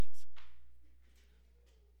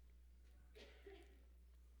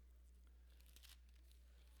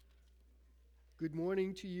Good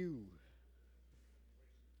morning to you.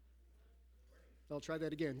 I'll try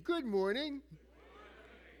that again. Good morning.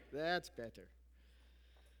 That's better.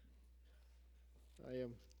 I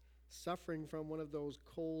am suffering from one of those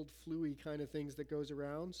cold, flu-y kind of things that goes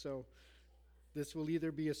around, so this will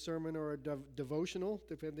either be a sermon or a devotional,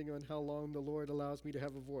 depending on how long the Lord allows me to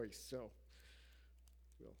have a voice. So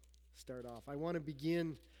we'll start off. I want to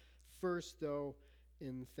begin first, though,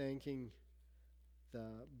 in thanking the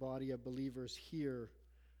body of believers here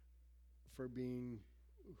for being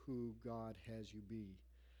who God has you be.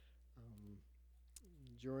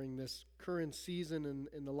 During this current season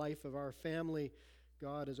in the life of our family,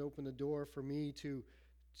 God has opened the door for me to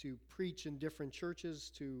preach in different churches,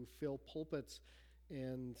 to fill pulpits.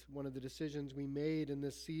 And one of the decisions we made in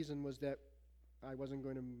this season was that I wasn't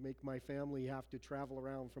going to make my family have to travel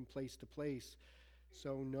around from place to place.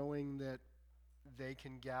 So knowing that they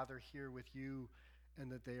can gather here with you and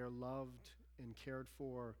that they are loved and cared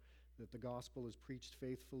for, that the gospel is preached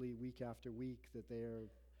faithfully week after week, that they are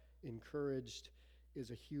encouraged, is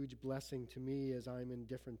a huge blessing to me as I'm in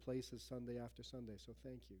different places Sunday after Sunday. So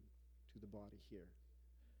thank you to the body here.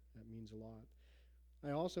 That means a lot.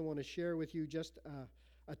 I also want to share with you just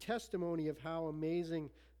a testimony of how amazing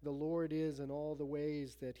the Lord is in all the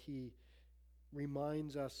ways that He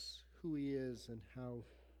reminds us who He is and how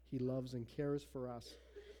He loves and cares for us.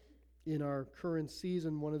 In our current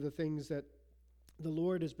season, one of the things that the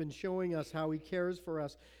Lord has been showing us how He cares for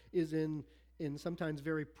us is in sometimes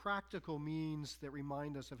very practical means that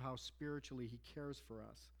remind us of how spiritually He cares for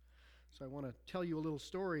us. So I want to tell you a little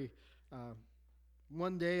story.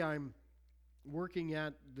 One day I'm working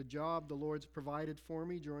at the job the Lord's provided for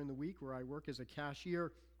me during the week where I work as a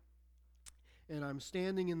cashier. And I'm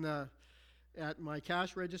standing at my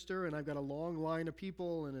cash register, and I've got a long line of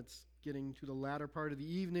people, and it's getting to the latter part of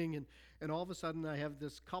the evening, and all of a sudden I have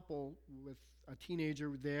this couple with a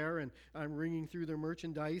teenager there, and I'm ringing through their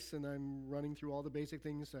merchandise, and I'm running through all the basic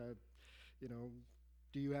things,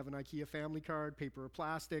 do you have an IKEA family card, paper or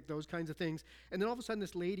plastic, those kinds of things. And then all of a sudden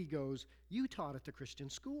this lady goes, "You taught at the Christian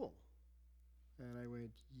school." And I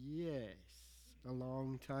went, "Yes, a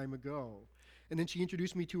long time ago." And then she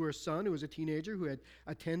introduced me to her son, who was a teenager, who had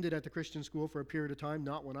attended at the Christian school for a period of time,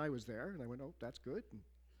 not when I was there. And I went, "Oh, that's good."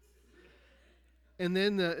 And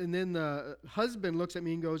then the husband looks at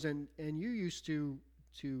me and goes, and you used to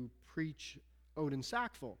preach out in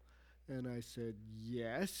Sackville. And I said,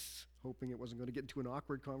 "Yes," hoping it wasn't going to get into an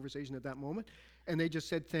awkward conversation at that moment. And they just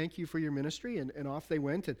said, "Thank you for your ministry," and off they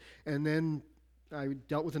went. And then I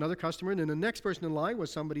dealt with another customer, and then the next person in line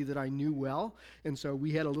was somebody that I knew well. And so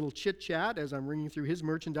we had a little chit-chat as I'm ringing through his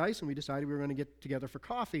merchandise, and we decided we were going to get together for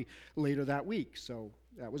coffee later that week. So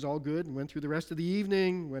that was all good, and went through the rest of the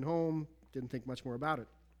evening, went home, didn't think much more about it.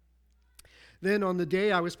 Then on the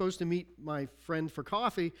day I was supposed to meet my friend for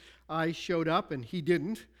coffee, I showed up, and he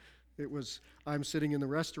didn't. I'm sitting in the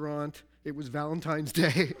restaurant. It was Valentine's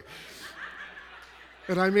Day.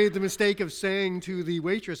 And I made the mistake of saying to the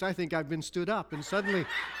waitress, "I think I've been stood up." And suddenly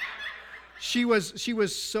she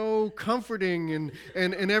was so comforting and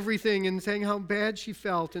everything, and saying how bad she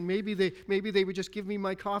felt, and maybe they would just give me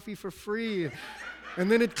my coffee for free. And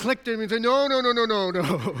then it clicked in me and said,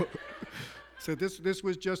 No. So this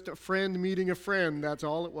was just a friend meeting a friend. That's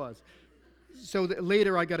all it was. So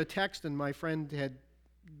later I got a text, and my friend had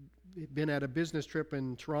been at a business trip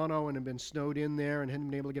in Toronto and had been snowed in there and hadn't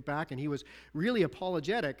been able to get back, and he was really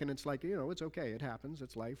apologetic, and it's like, it's okay, it happens,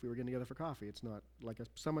 it's life, we were getting together for coffee, it's not like a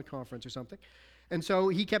summit conference or something. And so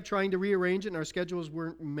he kept trying to rearrange it, and our schedules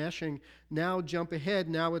weren't meshing. Now jump ahead,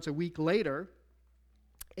 now it's a week later,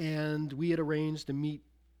 and we had arranged to meet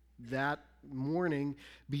that morning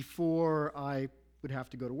before I would have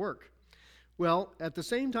to go to work. Well, at the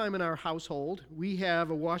same time in our household, we have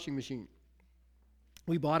a washing machine.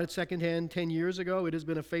 We bought it secondhand 10 years ago. It has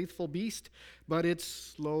been a faithful beast, but it's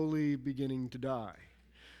slowly beginning to die.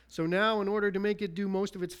 So now, in order to make it do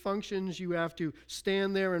most of its functions, you have to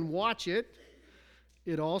stand there and watch it.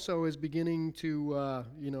 It also is beginning to,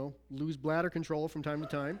 lose bladder control from time to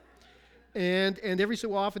time. And every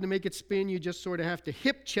so often, to make it spin, you just sort of have to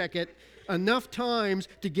hip check it enough times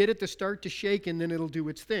to get it to start to shake, and then it'll do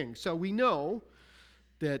its thing. So we know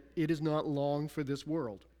that it is not long for this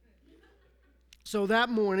world. So that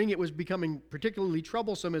morning, it was becoming particularly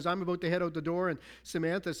troublesome as I'm about to head out the door, and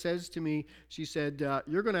Samantha says to me, she said,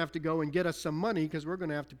 "You're going to have to go and get us some money because we're going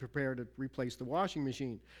to have to prepare to replace the washing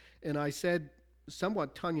machine." And I said,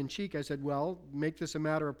 somewhat tongue-in-cheek, I said, "Well, make this a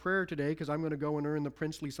matter of prayer today because I'm going to go and earn the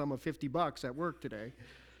princely sum of $50 at work today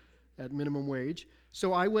at minimum wage."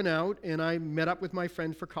 So I went out and I met up with my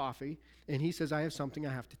friend for coffee, and he says, "I have something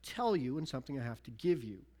I have to tell you and something I have to give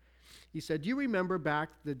you." He said, do you remember back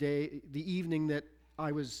the evening that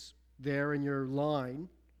I was there in your line?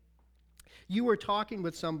 You were talking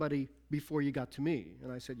with somebody before you got to me.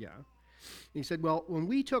 And I said, yeah. He said, well, when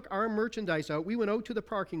we took our merchandise out, we went out to the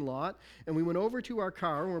parking lot, and we went over to our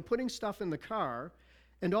car, and we're putting stuff in the car,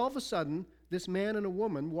 and all of a sudden, this man and a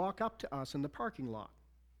woman walk up to us in the parking lot.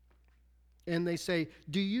 And they say,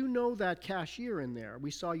 do you know that cashier in there?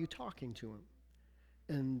 We saw you talking to him.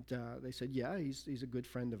 And they said, yeah, he's a good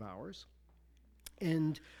friend of ours.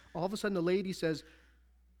 And all of a sudden, the lady says,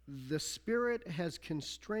 the Spirit has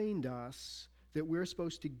constrained us that we're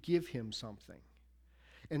supposed to give him something.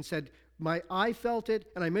 And said, I felt it,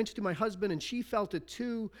 and I mentioned to my husband, and she felt it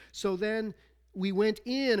too. So then we went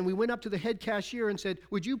in, and we went up to the head cashier and said,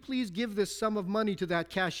 would you please give this sum of money to that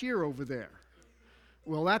cashier over there?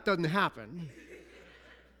 Well, that doesn't happen.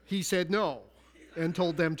 He said no, and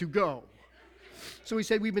told them to go. So he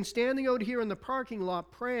said, we've been standing out here in the parking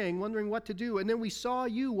lot praying, wondering what to do, and then we saw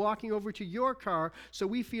you walking over to your car, so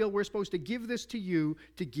we feel we're supposed to give this to you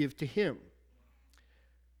to give to him.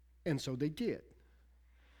 And so they did.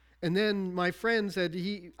 And then my friend said,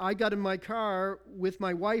 I got in my car with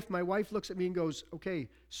my wife. My wife looks at me and goes, okay,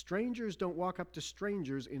 strangers don't walk up to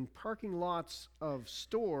strangers in parking lots of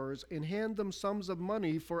stores and hand them sums of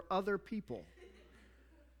money for other people.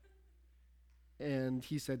 And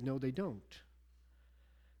he said, no, they don't.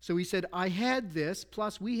 So he said, I had this,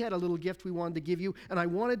 plus we had a little gift we wanted to give you, and I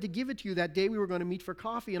wanted to give it to you that day we were going to meet for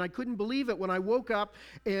coffee, and I couldn't believe it when I woke up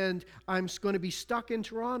and I'm going to be stuck in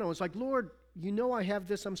Toronto. It's like, Lord, you know I have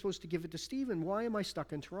this, I'm supposed to give it to Stephen. Why am I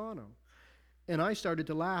stuck in Toronto? And I started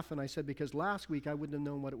to laugh, and I said, because last week I wouldn't have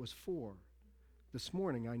known what it was for. This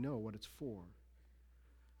morning I know what it's for.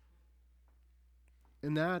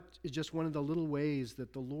 And that is just one of the little ways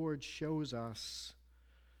that the Lord shows us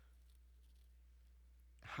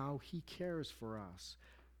how he cares for us.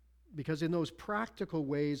 Because in those practical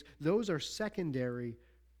ways, those are secondary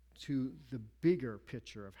to the bigger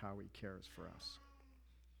picture of how he cares for us.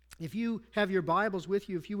 If you have your Bibles with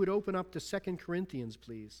you, if you would open up to 2 Corinthians,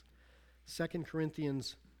 please. 2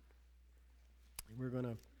 Corinthians, we're going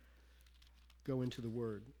to go into the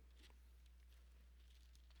Word.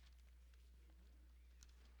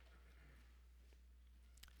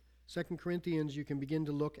 Second Corinthians, you can begin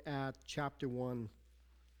to look at chapter 1,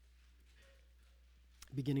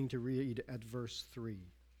 beginning to read at verse 3.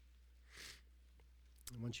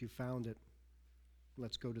 And once you've found it,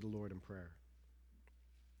 let's go to the Lord in prayer.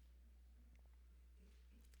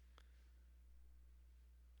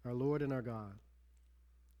 Our Lord and our God,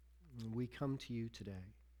 we come to you today,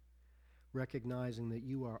 recognizing that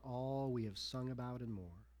you are all we have sung about and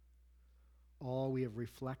more, all we have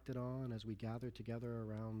reflected on as we gather together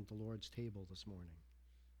around the Lord's table this morning.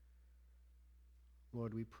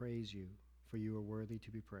 Lord, we praise you, for you are worthy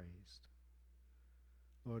to be praised.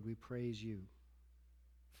 Lord, we praise you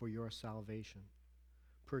for your salvation,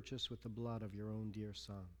 purchased with the blood of your own dear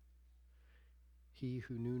Son. He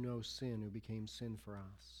who knew no sin, who became sin for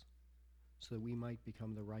us, so that we might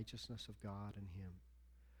become the righteousness of God in him.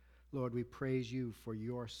 Lord, we praise you for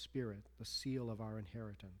your Spirit, the seal of our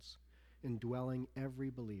inheritance, indwelling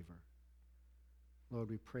every believer. Lord,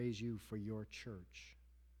 we praise you for your church,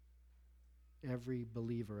 every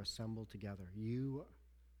believer assembled together. You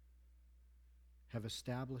have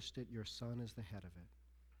established it. Your Son is the head of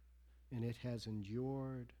it, and it has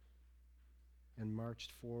endured and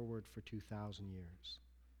marched forward for 2,000 years.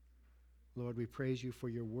 Lord, we praise you for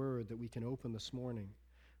your word that we can open this morning,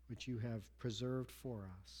 which you have preserved for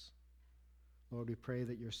us. Lord, we pray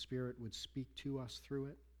that your Spirit would speak to us through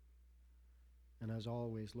it. And as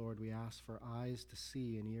always, Lord, we ask for eyes to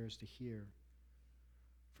see and ears to hear,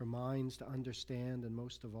 for minds to understand, and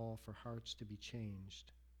most of all, for hearts to be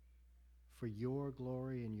changed, for your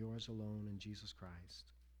glory and yours alone in Jesus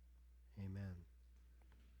Christ. Amen.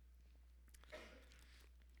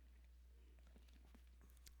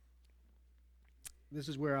 This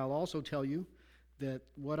is where I'll also tell you that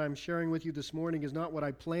what I'm sharing with you this morning is not what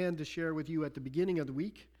I planned to share with you at the beginning of the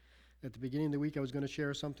week. At the beginning of the week, I was going to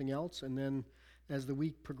share something else, and then as the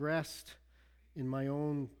week progressed, in my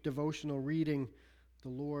own devotional reading, the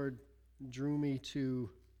Lord drew me to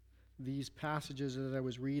these passages that I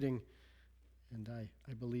was reading, and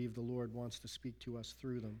I believe the Lord wants to speak to us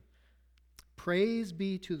through them. Praise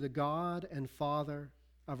be to the God and Father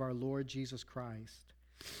of our Lord Jesus Christ,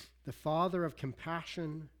 the Father of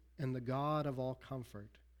compassion and the God of all comfort,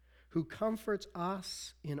 who comforts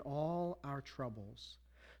us in all our troubles,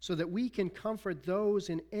 so that we can comfort those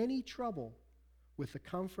in any trouble with the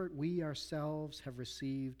comfort we ourselves have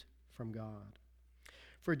received from God.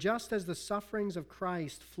 For just as the sufferings of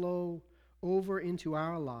Christ flow over into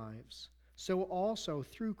our lives, so also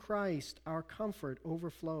through Christ our comfort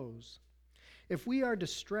overflows. If we are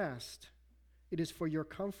distressed, it is for your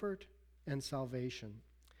comfort and salvation.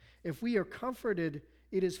 If we are comforted,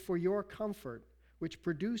 it is for your comfort, which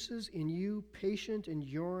produces in you patient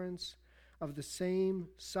endurance of the same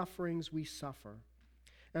sufferings we suffer.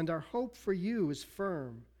 And our hope for you is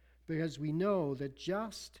firm, because we know that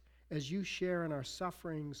just as you share in our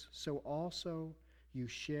sufferings, so also you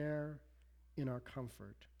share in our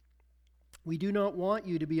comfort. We do not want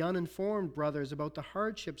you to be uninformed, brothers, about the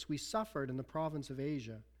hardships we suffered in the province of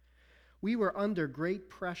Asia. We were under great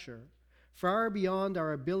pressure, far beyond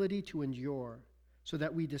our ability to endure, so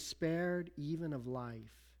that we despaired even of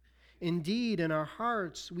life. Indeed, in our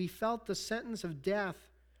hearts we felt the sentence of death,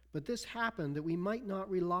 but this happened that we might not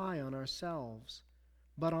rely on ourselves,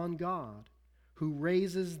 but on God, who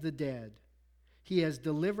raises the dead. He has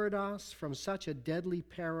delivered us from such a deadly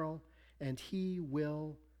peril, and he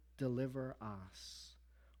will deliver us.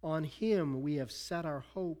 On him we have set our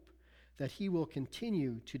hope that he will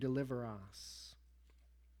continue to deliver us.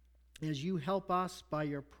 As you help us by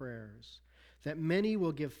your prayers, that many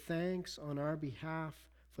will give thanks on our behalf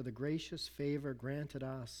for the gracious favor granted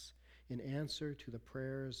us in answer to the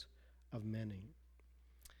prayers of many.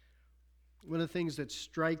 One of the things that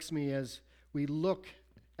strikes me as we look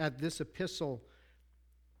at this epistle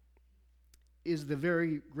is the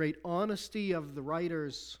very great honesty of the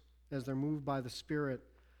writers as they're moved by the Spirit,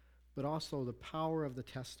 but also the power of the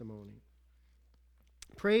testimony.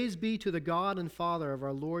 Praise be to the God and Father of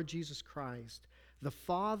our Lord Jesus Christ, the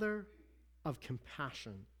Father of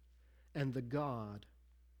compassion and the God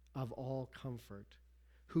of all comfort,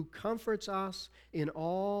 who comforts us in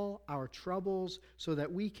all our troubles so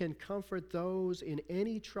that we can comfort those in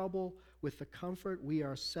any trouble with the comfort we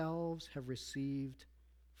ourselves have received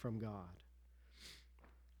from God.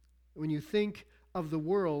 When you think of the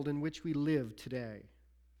world in which we live today,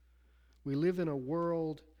 we live in a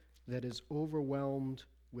world that is overwhelmed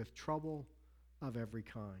with trouble of every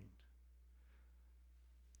kind.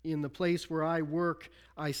 In the place where I work,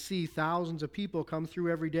 I see thousands of people come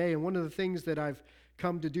through every day, and one of the things that I've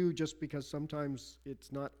come to do, just because sometimes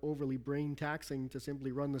it's not overly brain taxing to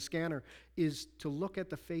simply run the scanner, is to look at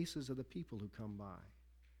the faces of the people who come by.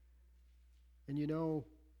 And you know,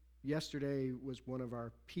 yesterday was one of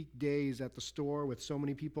our peak days at the store with so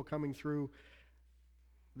many people coming through.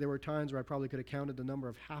 There were times where I probably could have counted the number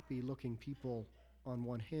of happy-looking people on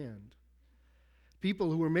one hand.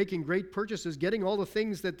 People who were making great purchases, getting all the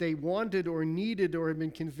things that they wanted or needed or had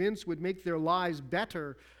been convinced would make their lives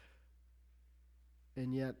better.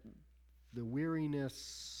 And yet, the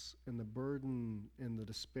weariness and the burden and the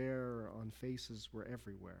despair on faces were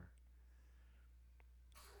everywhere.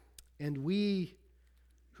 And we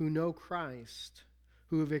who know Christ,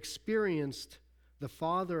 who have experienced the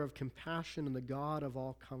Father of compassion and the God of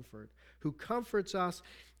all comfort, who comforts us,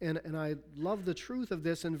 and I love the truth of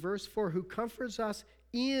this in verse 4, who comforts us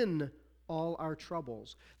in all our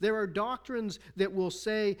troubles. There are doctrines that will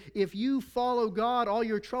say, if you follow God, all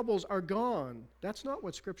your troubles are gone. That's not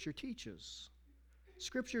what Scripture teaches.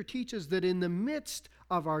 Scripture teaches that in the midst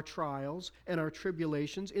of our trials and our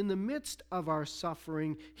tribulations, in the midst of our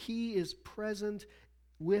suffering, He is present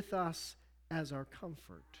with us as our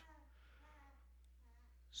comfort.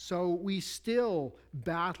 So we still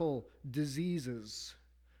battle diseases.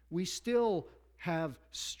 We still have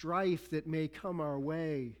strife that may come our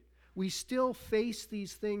way. We still face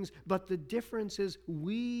these things, but the difference is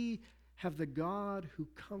we have the God who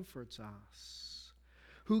comforts us,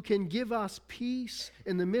 who can give us peace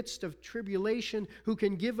in the midst of tribulation, who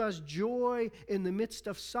can give us joy in the midst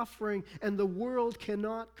of suffering, and the world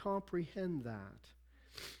cannot comprehend that.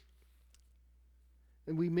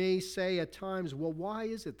 And we may say at times, well, why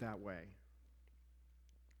is it that way?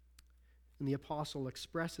 And the apostle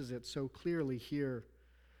expresses it so clearly here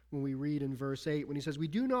when we read in verse 8, when he says, we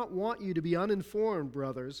do not want you to be uninformed,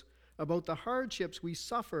 brothers, about the hardships we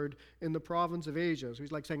suffered in the province of Asia. So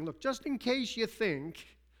he's like saying, look, just in case you think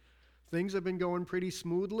things have been going pretty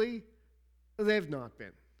smoothly, they've not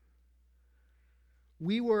been.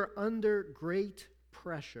 We were under great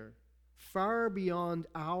pressure, far beyond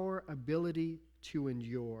our ability to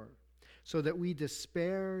endure, so that we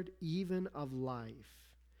despaired even of life.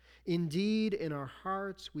 Indeed, in our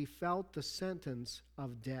hearts we felt the sentence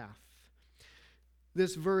of death.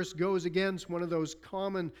 This verse goes against one of those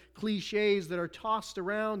common cliches that are tossed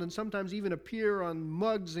around and sometimes even appear on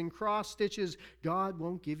mugs and cross stitches. God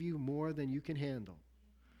won't give you more than you can handle.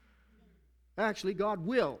 Actually, God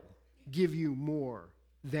will give you more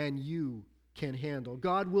than you can handle.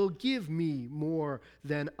 God will give me more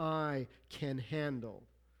than I can handle.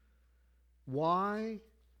 Why?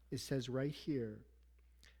 It says right here.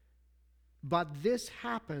 But this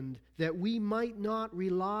happened that we might not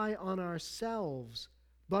rely on ourselves,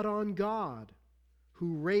 but on God,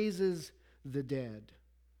 who raises the dead.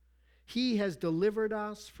 He has delivered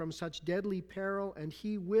us from such deadly peril, and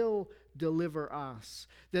He will deliver us.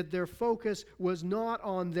 That their focus was not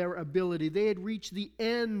on their ability. They had reached the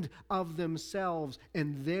end of themselves,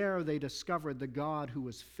 and there they discovered the God who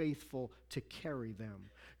was faithful to carry them.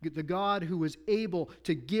 The God who was able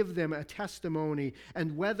to give them a testimony,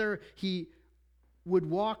 and whether He would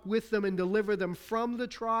walk with them and deliver them from the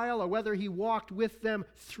trial, or whether He walked with them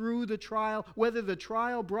through the trial, whether the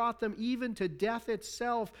trial brought them even to death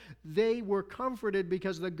itself, they were comforted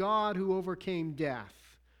because the God who overcame death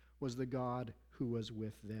was the God who was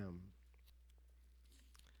with them.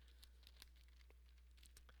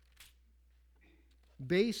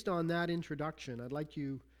 Based on that introduction, I'd like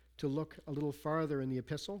you to look a little farther in the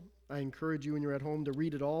epistle. I encourage you when you're at home to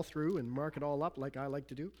read it all through and mark it all up like I like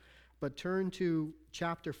to do. But turn to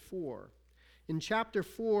chapter 4. In chapter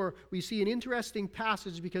 4, we see an interesting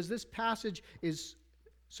passage because this passage is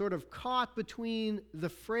sort of caught between the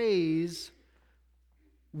phrase,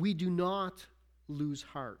 "We do not lose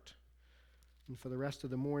heart." And for the rest of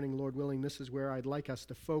the morning, Lord willing, this is where I'd like us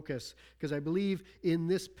to focus, because I believe in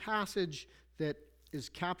this passage that is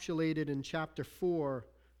capsulated in chapter 4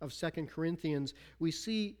 of 2 Corinthians, we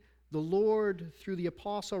see the Lord, through the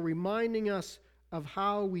apostle, reminding us of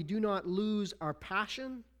how we do not lose our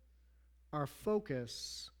passion, our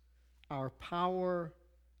focus, our power,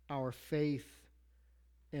 our faith,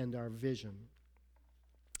 and our vision.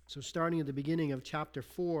 So starting at the beginning of chapter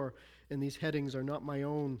 4, and these headings are not my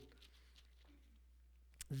own.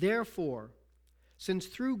 Therefore, since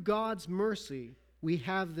through God's mercy we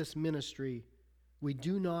have this ministry, we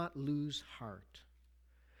do not lose heart.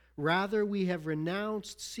 Rather, we have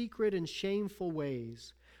renounced secret and shameful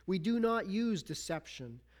ways. We do not use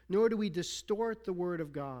deception, nor do we distort the word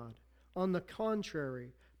of God. On the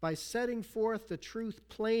contrary, by setting forth the truth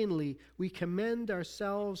plainly, we commend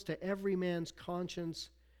ourselves to every man's conscience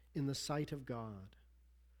in the sight of God.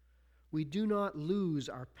 We do not lose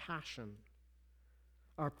our passion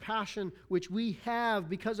which we have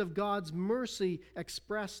because of God's mercy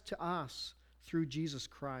expressed to us through Jesus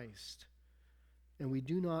Christ. And we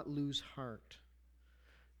do not lose heart.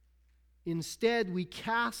 Instead, we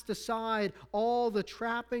cast aside all the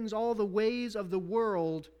trappings, all the ways of the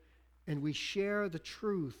world, and we share the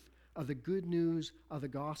truth of the good news of the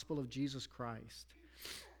gospel of Jesus Christ.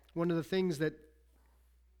 One of the things that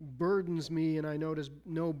burdens me, and I notice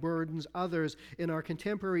burdens others in our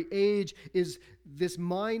contemporary age, is this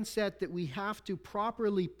mindset that we have to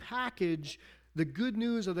properly package the good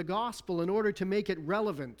news of the gospel in order to make it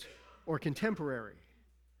relevant or contemporary,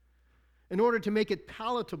 in order to make it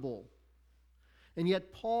palatable. And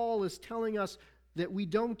yet Paul is telling us that we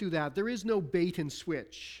don't do that. There is no bait and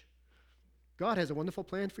switch. God has a wonderful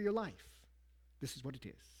plan for your life. This is what it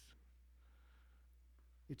is.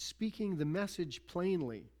 It's speaking the message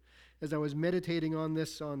plainly. As I was meditating on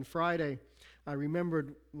this on Friday, I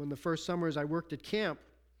remembered when the first summers I worked at camp.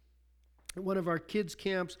 At one of our kids'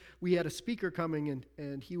 camps, we had a speaker coming,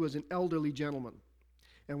 and he was an elderly gentleman.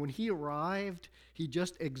 And when he arrived, he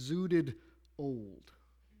just exuded old.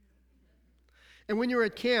 And when you're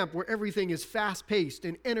at camp where everything is fast-paced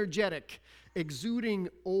and energetic, exuding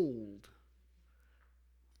old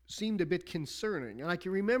seemed a bit concerning. And I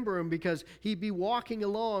can remember him because he'd be walking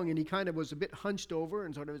along and he kind of was a bit hunched over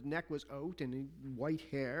and sort of his neck was out and white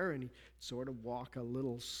hair, and he'd sort of walk a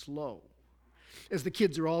little slow as the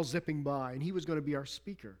kids are all zipping by, and he was going to be our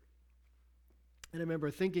speaker. And I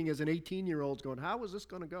remember thinking as an 18-year-old going, how is this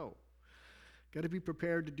going to go? Got to be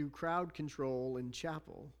prepared to do crowd control in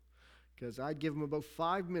chapel, because I'd give him about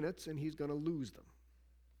 5 minutes and he's going to lose them.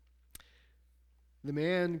 The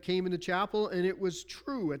man came into chapel, and it was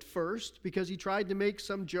true at first because he tried to make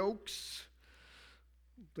some jokes.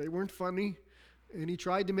 They weren't funny. And he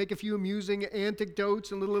tried to make a few amusing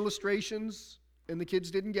anecdotes and little illustrations, and the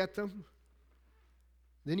kids didn't get them.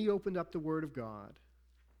 Then he opened up the Word of God,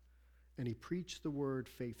 and he preached the Word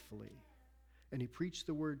faithfully, and he preached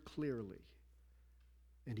the Word clearly,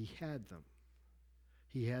 and he had them.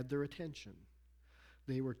 He had their attention.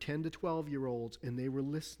 They were 10 to 12-year-olds, and they were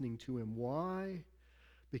listening to him. Why?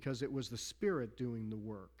 Because it was the Spirit doing the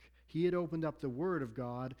work. He had opened up the Word of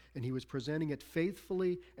God, and he was presenting it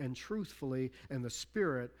faithfully and truthfully, and the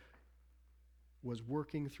Spirit was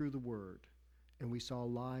working through the Word. And we saw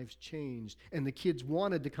lives changed. And the kids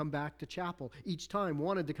wanted to come back to chapel. Each time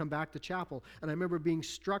wanted to come back to chapel. And I remember being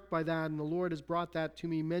struck by that, and the Lord has brought that to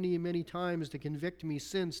me many, many times to convict me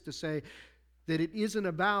since, to say, That it isn't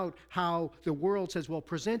about how the world says, well,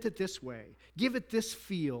 present it this way, give it this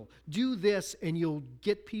feel, do this, and you'll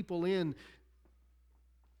get people in.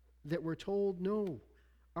 That we're told, no,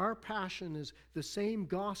 our passion is the same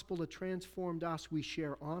gospel that transformed us. We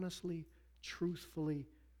share honestly, truthfully,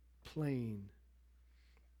 plain.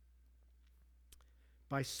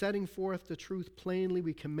 By setting forth the truth plainly,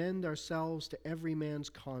 we commend ourselves to every man's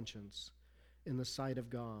conscience in the sight of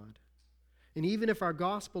God. And even if our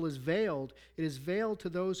gospel is veiled, it is veiled to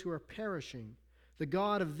those who are perishing. The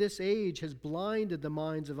God of this age has blinded the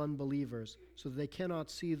minds of unbelievers so that they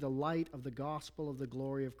cannot see the light of the gospel of the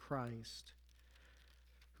glory of Christ,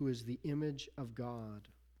 who is the image of God.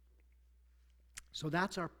 So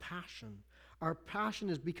that's our passion. Our passion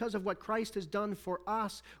is because of what Christ has done for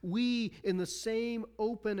us. We, in the same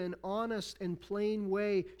open and honest and plain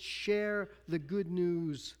way, share the good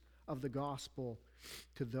news of the gospel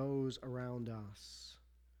to those around us.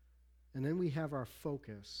 And then we have our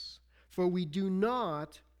focus. For we do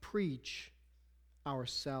not preach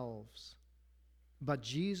ourselves, but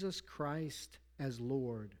Jesus Christ as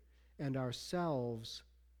Lord, and ourselves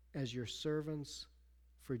as your servants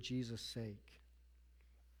for Jesus' sake.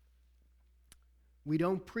 We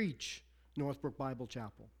don't preach Northbrook Bible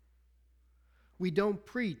Chapel. We don't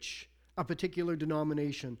preach a particular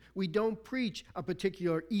denomination. We don't preach a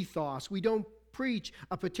particular ethos. We don't preach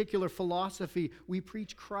a particular philosophy. We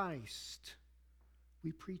preach Christ.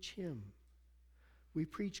 We preach Him. We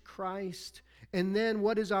preach Christ. And then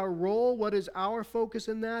what is our role? What is our focus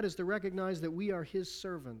in that? Is to recognize that we are His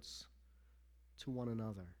servants to one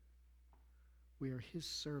another. We are His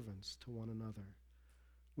servants to one another.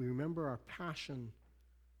 We remember our passion.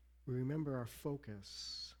 We remember our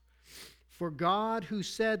focus. For God, who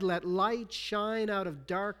said, "Let light shine out of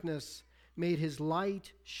darkness," made His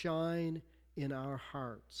light shine in our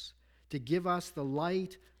hearts to give us the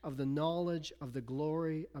light of the knowledge of the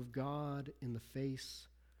glory of God in the face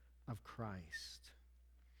of Christ.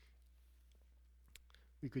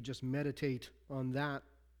 We could just meditate on that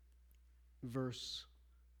verse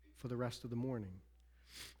for the rest of the morning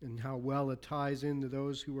and how well it ties into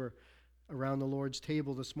those who were around the Lord's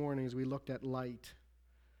table this morning as we looked at light.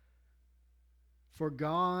 For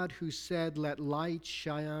God, who said, "Let light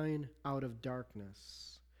shine out of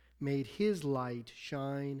darkness," made His light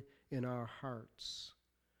shine in our hearts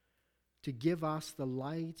to give us the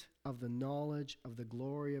light of the knowledge of the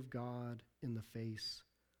glory of God in the face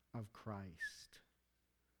of Christ.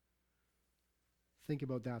 Think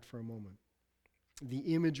about that for a moment.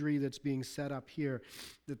 The imagery that's being set up here,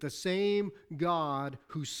 that the same God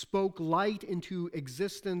who spoke light into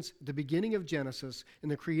existence at the beginning of Genesis, in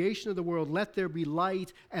the creation of the world, let there be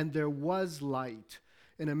light, and there was light.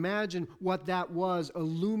 And imagine what that was,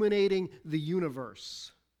 illuminating the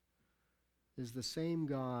universe, is the same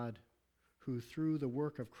God who, through the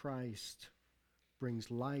work of Christ,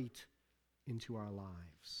 brings light into our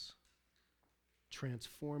lives,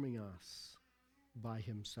 transforming us by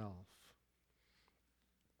Himself.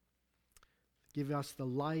 Give us the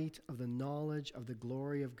light of the knowledge of the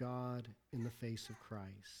glory of God in the face of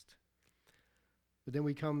Christ. But then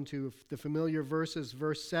we come to the familiar verses,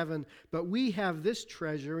 verse 7, "But we have this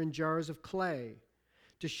treasure in jars of clay,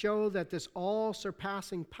 to show that this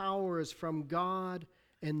all-surpassing power is from God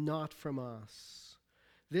and not from us."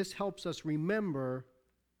 This helps us remember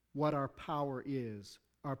what our power is.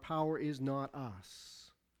 Our power is not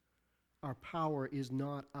us. Our power is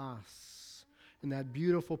not us. And that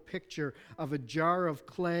beautiful picture of a jar of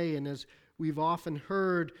clay, and as we've often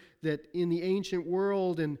heard that in the ancient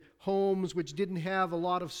world, in homes which didn't have a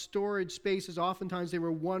lot of storage spaces, oftentimes they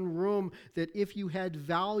were one room, that if you had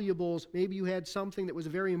valuables, maybe you had something that was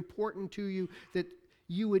very important to you, that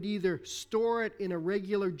you would either store it in a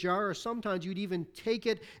regular jar, or sometimes you'd even take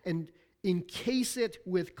it and encase it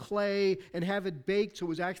with clay and have it baked so it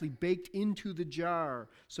was actually baked into the jar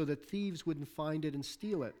so that thieves wouldn't find it and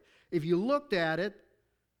steal it. If you looked at it,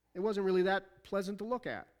 it wasn't really that pleasant to look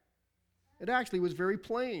at. It actually was very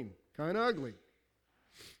plain, kind of ugly.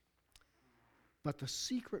 But the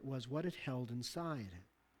secret was what it held inside it.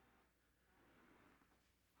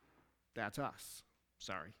 That's us.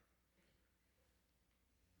 Sorry.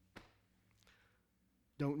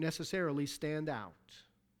 Don't necessarily stand out,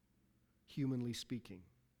 humanly speaking.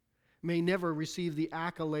 May never receive the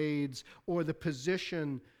accolades or the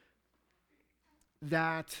position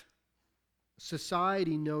that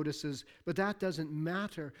society notices, but that doesn't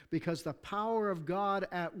matter because the power of God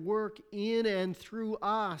at work in and through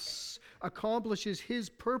us accomplishes His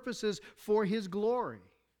purposes for His glory.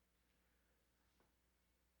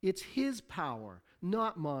 It's His power,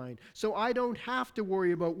 not mine. So I don't have to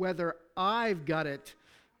worry about whether I've got it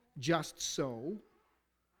just so.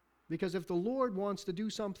 Because if the Lord wants to do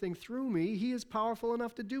something through me, he is powerful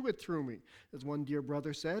enough to do it through me. As one dear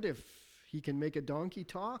brother said, if he can make a donkey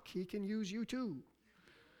talk, he can use you too.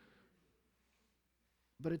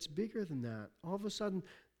 But it's bigger than that. All of a sudden,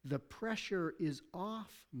 the pressure is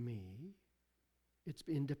off me. It's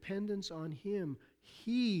in dependence on him.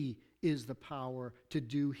 He is the power to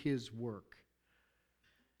do his work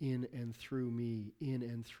in and through me, in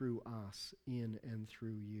and through us, in and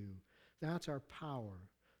through you. That's our power.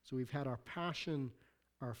 So we've had our passion,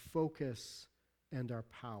 our focus, and our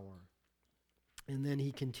power. And then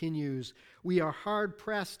he continues, we are hard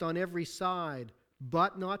pressed on every side,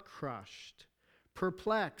 but not crushed,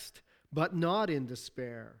 perplexed, but not in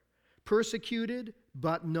despair, persecuted,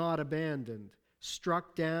 but not abandoned,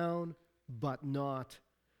 struck down, but not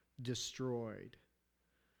destroyed.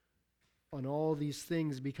 On all these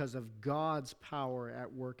things because of God's power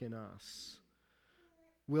at work in us.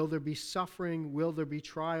 Will there be suffering? Will there be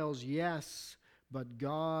trials? Yes, but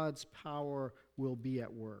God's power will be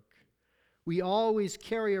at work. We always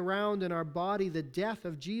carry around in our body the death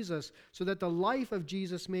of Jesus so that the life of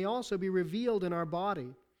Jesus may also be revealed in our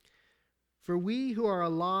body. For we who are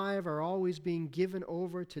alive are always being given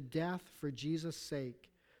over to death for Jesus' sake,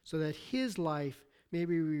 so that his life may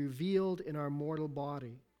be revealed in our mortal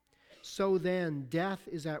body. So then, death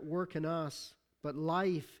is at work in us, but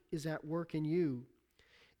life is at work in you.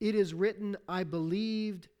 It is written, I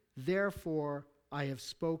believed, therefore I have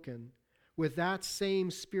spoken. With that same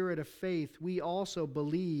spirit of faith, we also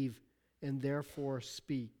believe and therefore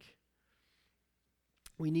speak.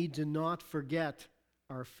 We need to not forget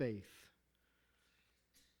our faith.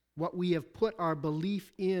 What we have put our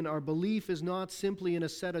belief in, our belief is not simply in a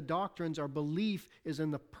set of doctrines, our belief is in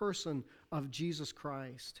the person of Jesus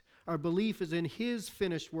Christ. Our belief is in his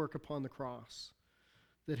finished work upon the cross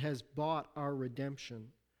that has bought our redemption.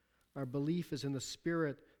 Our belief is in the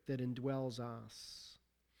Spirit that indwells us.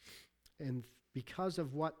 And because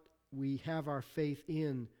of what we have our faith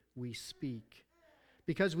in, we speak.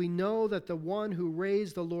 Because we know that the one who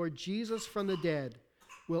raised the Lord Jesus from the dead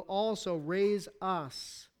will also raise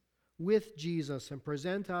us with Jesus and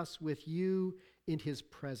present us with you in his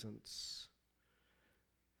presence.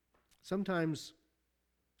 Sometimes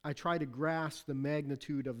I try to grasp the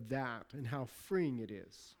magnitude of that and how freeing it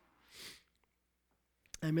is.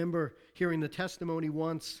 I remember hearing the testimony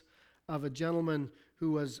once of a gentleman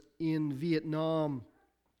who was in Vietnam,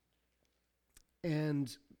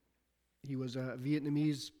 and he was a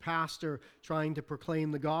Vietnamese pastor trying to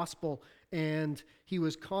proclaim the gospel, and he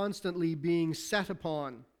was constantly being set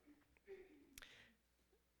upon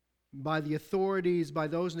by the authorities, by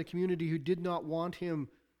those in the community who did not want him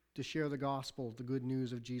to share the gospel, the good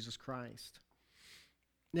news of Jesus Christ.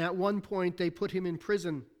 Now, at one point, they put him in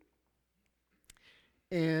prison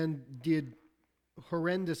and did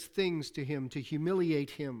horrendous things to him to humiliate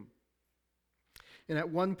him. And at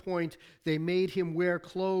one point, they made him wear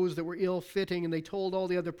clothes that were ill-fitting, and they told all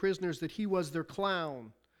the other prisoners that he was their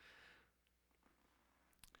clown.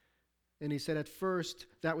 And he said at first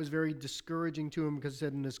that was very discouraging to him because he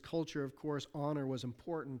said in his culture, of course, honor was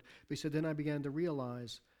important. But he said, then I began to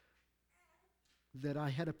realize that I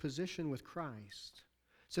had a position with Christ.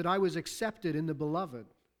 He said I was accepted in the beloved.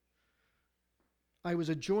 I was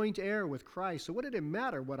a joint heir with Christ. So what did it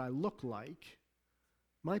matter what I looked like?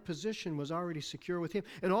 My position was already secure with him.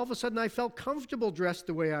 And all of a sudden I felt comfortable dressed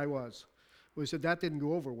the way I was. Well, he said that didn't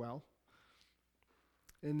go over well.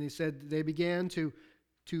 And they said they began to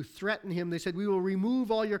threaten him. They said, we will remove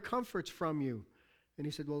all your comforts from you. And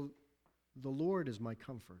he said, well, the Lord is my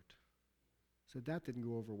comfort. He said that didn't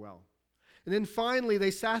go over well. And then finally they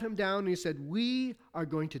sat him down and he said, we are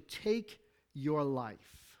going to take your life.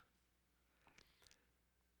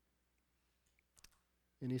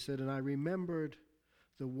 And he said, and I remembered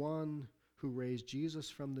the one who raised Jesus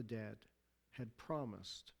from the dead had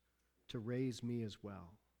promised to raise me as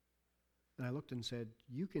well. And I looked and said,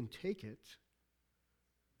 you can take it,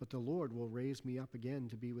 but the Lord will raise me up again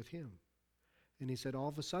to be with him. And he said, all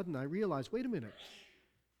of a sudden I realized, wait a minute,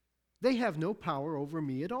 they have no power over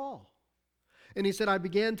me at all. And he said, I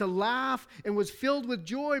began to laugh and was filled with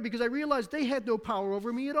joy because I realized they had no power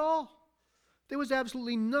over me at all. There was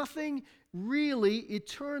absolutely nothing really,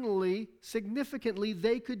 eternally, significantly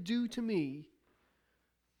they could do to me,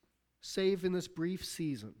 save in this brief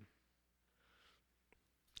season.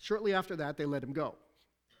 Shortly after that, they let him go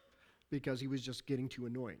because he was just getting too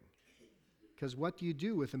annoying. Because what do you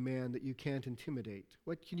do with a man that you can't intimidate?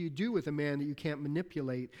 What can you do with a man that you can't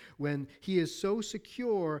manipulate when he is so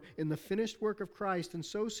secure in the finished work of Christ and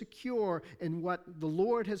so secure in what the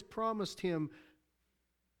Lord has promised him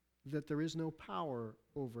that there is no power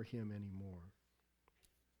over him anymore.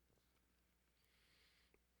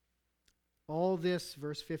 All this,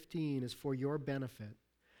 verse 15, is for your benefit,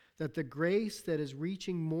 that the grace that is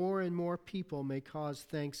reaching more and more people may cause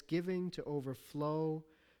thanksgiving to overflow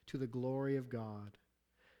to the glory of God.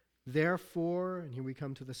 Therefore, and here we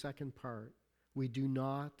come to the second part, we do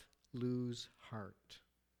not lose heart.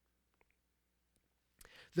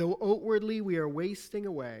 Though outwardly we are wasting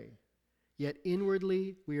away, yet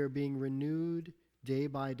inwardly we are being renewed day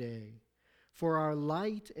by day. For our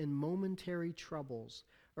light and momentary troubles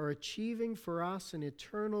are achieving for us an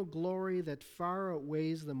eternal glory that far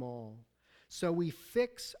outweighs them all. So we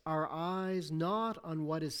fix our eyes not on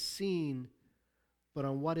what is seen, but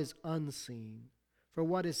on what is unseen. For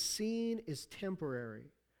what is seen is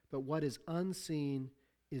temporary, but what is unseen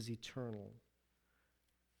is eternal.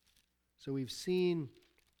 So we've seen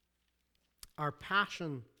our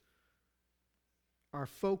passion, our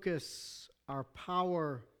focus, our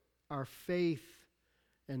power, our faith,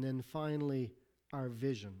 and then finally our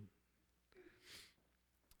vision.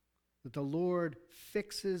 That the Lord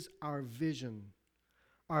fixes our vision.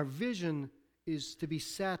 Our vision is to be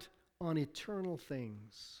set on eternal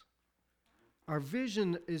things. Our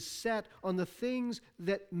vision is set on the things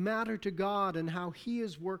that matter to God and how He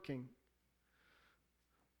is working.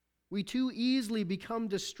 We too easily become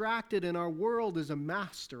distracted, and our world is a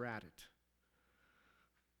master at it.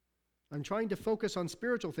 I'm trying to focus on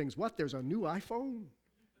spiritual things. What? There's a new iPhone?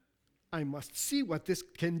 I must see what this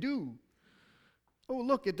can do. Oh,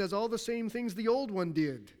 look, it does all the same things the old one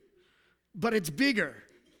did, but it's bigger.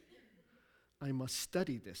 I must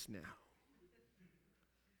study this now.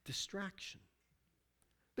 Distraction.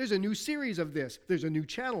 There's a new series of this. There's a new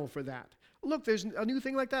channel for that. Look, there's a new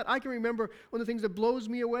thing like that. I can remember one of the things that blows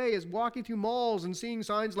me away is walking through malls and seeing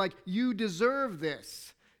signs like, "You deserve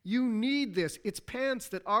this. You need this." It's pants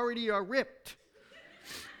that already are ripped.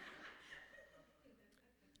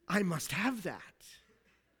 I must have that.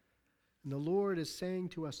 And the Lord is saying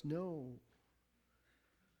to us, no.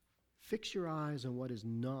 Fix your eyes on what is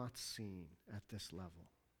not seen at this level.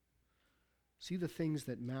 See the things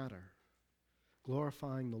that matter.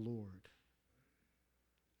 Glorifying the Lord.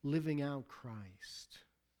 Living out Christ.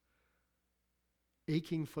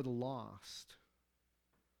 Aching for the lost.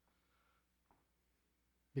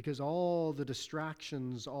 Because all the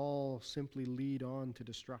distractions all simply lead on to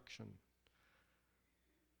destruction.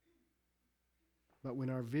 But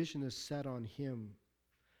when our vision is set on Him,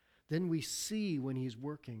 then we see when He's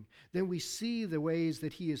working. Then we see the ways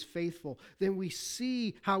that He is faithful. Then we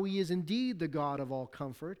see how He is indeed the God of all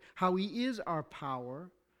comfort, how He is our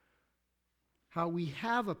power, how we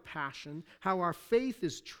have a passion, how our faith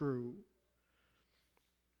is true,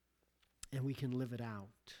 and we can live it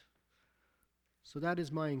out. So that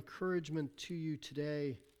is my encouragement to you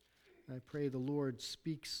today. I pray the Lord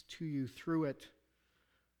speaks to you through it,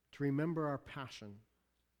 to remember our passion.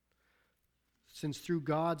 Since through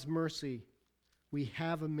God's mercy we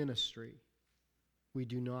have a ministry, we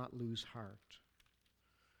do not lose heart.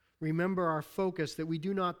 Remember our focus, that we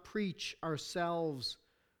do not preach ourselves,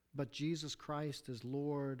 but Jesus Christ as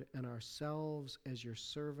Lord, and ourselves as your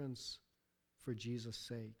servants for Jesus'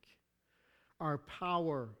 sake. Our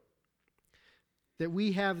power, that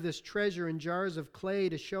we have this treasure in jars of clay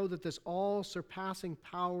to show that this all-surpassing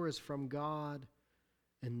power is from God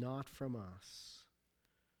and not from us.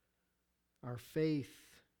 Our faith,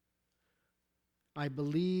 I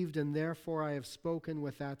believed and therefore I have spoken.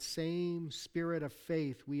 With that same spirit of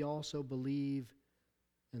faith, we also believe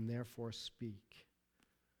and therefore speak.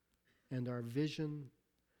 And our vision,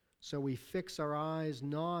 so we fix our eyes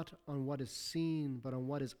not on what is seen, but on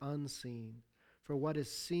what is unseen. For what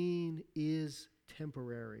is seen is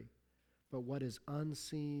temporary, but what is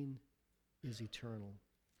unseen is eternal.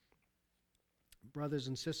 Brothers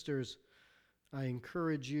and sisters, I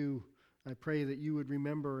encourage you, I pray that you would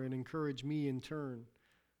remember and encourage me in turn,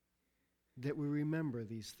 that we remember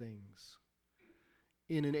these things.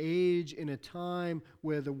 In an age, in a time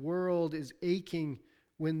where the world is aching,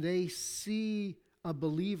 when they see a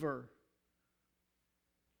believer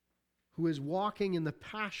who is walking in the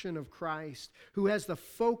passion of Christ, who has the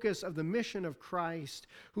focus of the mission of Christ,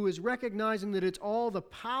 who is recognizing that it's all the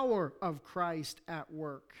power of Christ at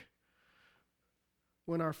work.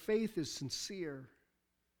 When our faith is sincere,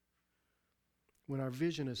 when our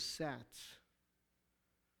vision is set,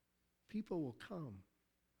 people will come.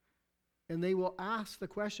 And they will ask the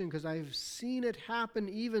question, because I've seen it happen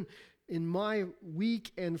even in my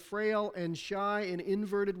weak and frail and shy and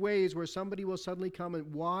inverted ways, where somebody will suddenly come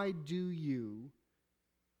and, why do you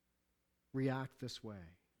react this way?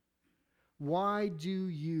 Why do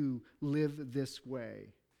you live this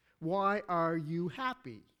way? Why are you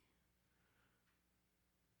happy?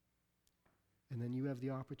 And then you have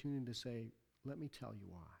the opportunity to say, let me tell you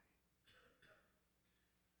why.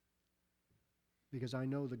 Because I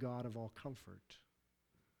know the God of all comfort.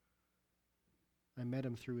 I met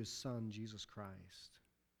him through his Son, Jesus Christ,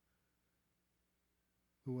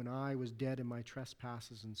 who when I was dead in my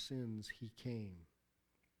trespasses and sins, he came.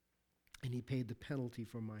 And he paid the penalty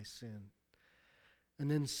for my sin.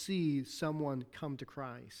 And then see someone come to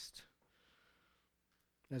Christ.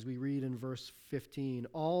 As we read in verse 15,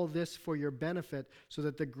 all this for your benefit, so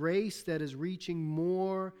that the grace that is reaching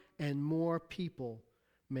more and more people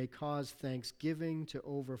may cause thanksgiving to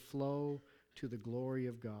overflow to the glory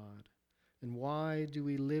of God. And why do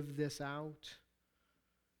we live this out?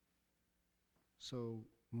 So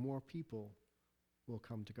more people will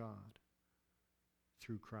come to God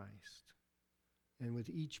through Christ. And with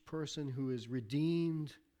each person who is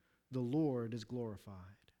redeemed, the Lord is glorified.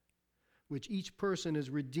 Which each person is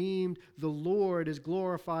redeemed, the Lord is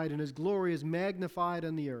glorified, and his glory is magnified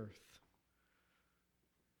on the earth.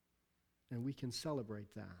 And we can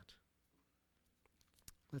celebrate that.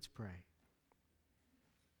 Let's pray.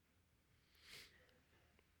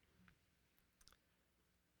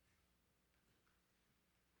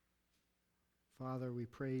 Father, we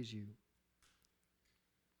praise you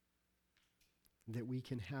that we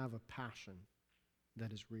can have a passion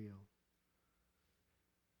that is real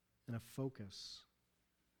and a focus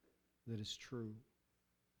that is true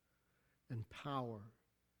and power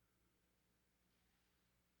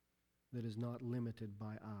that is not limited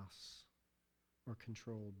by us or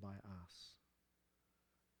controlled by us.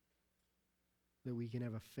 That we can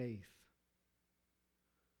have a faith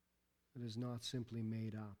that is not simply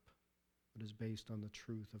made up, but is based on the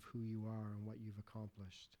truth of who you are and what you've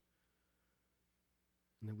accomplished.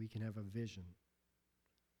 And that we can have a vision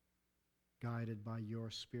guided by your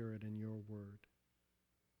Spirit and your word.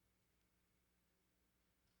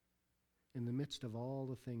 In the midst of all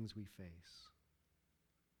the things we face,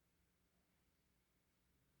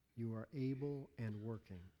 you are able and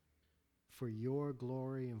working for your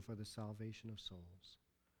glory and for the salvation of souls.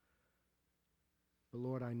 But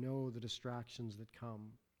Lord, I know the distractions that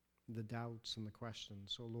come, the doubts and the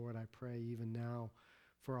questions. So Lord, I pray even now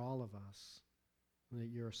for all of us that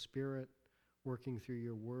your Spirit working through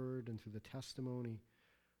your word and through the testimony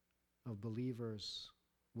of believers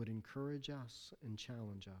would encourage us and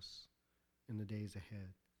challenge us in the days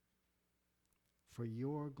ahead. For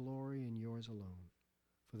your glory and yours alone,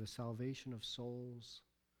 for the salvation of souls,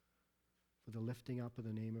 for the lifting up of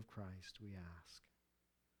the name of Christ, we ask.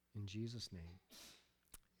 In Jesus' name,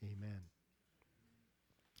 amen.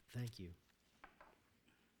 Thank you.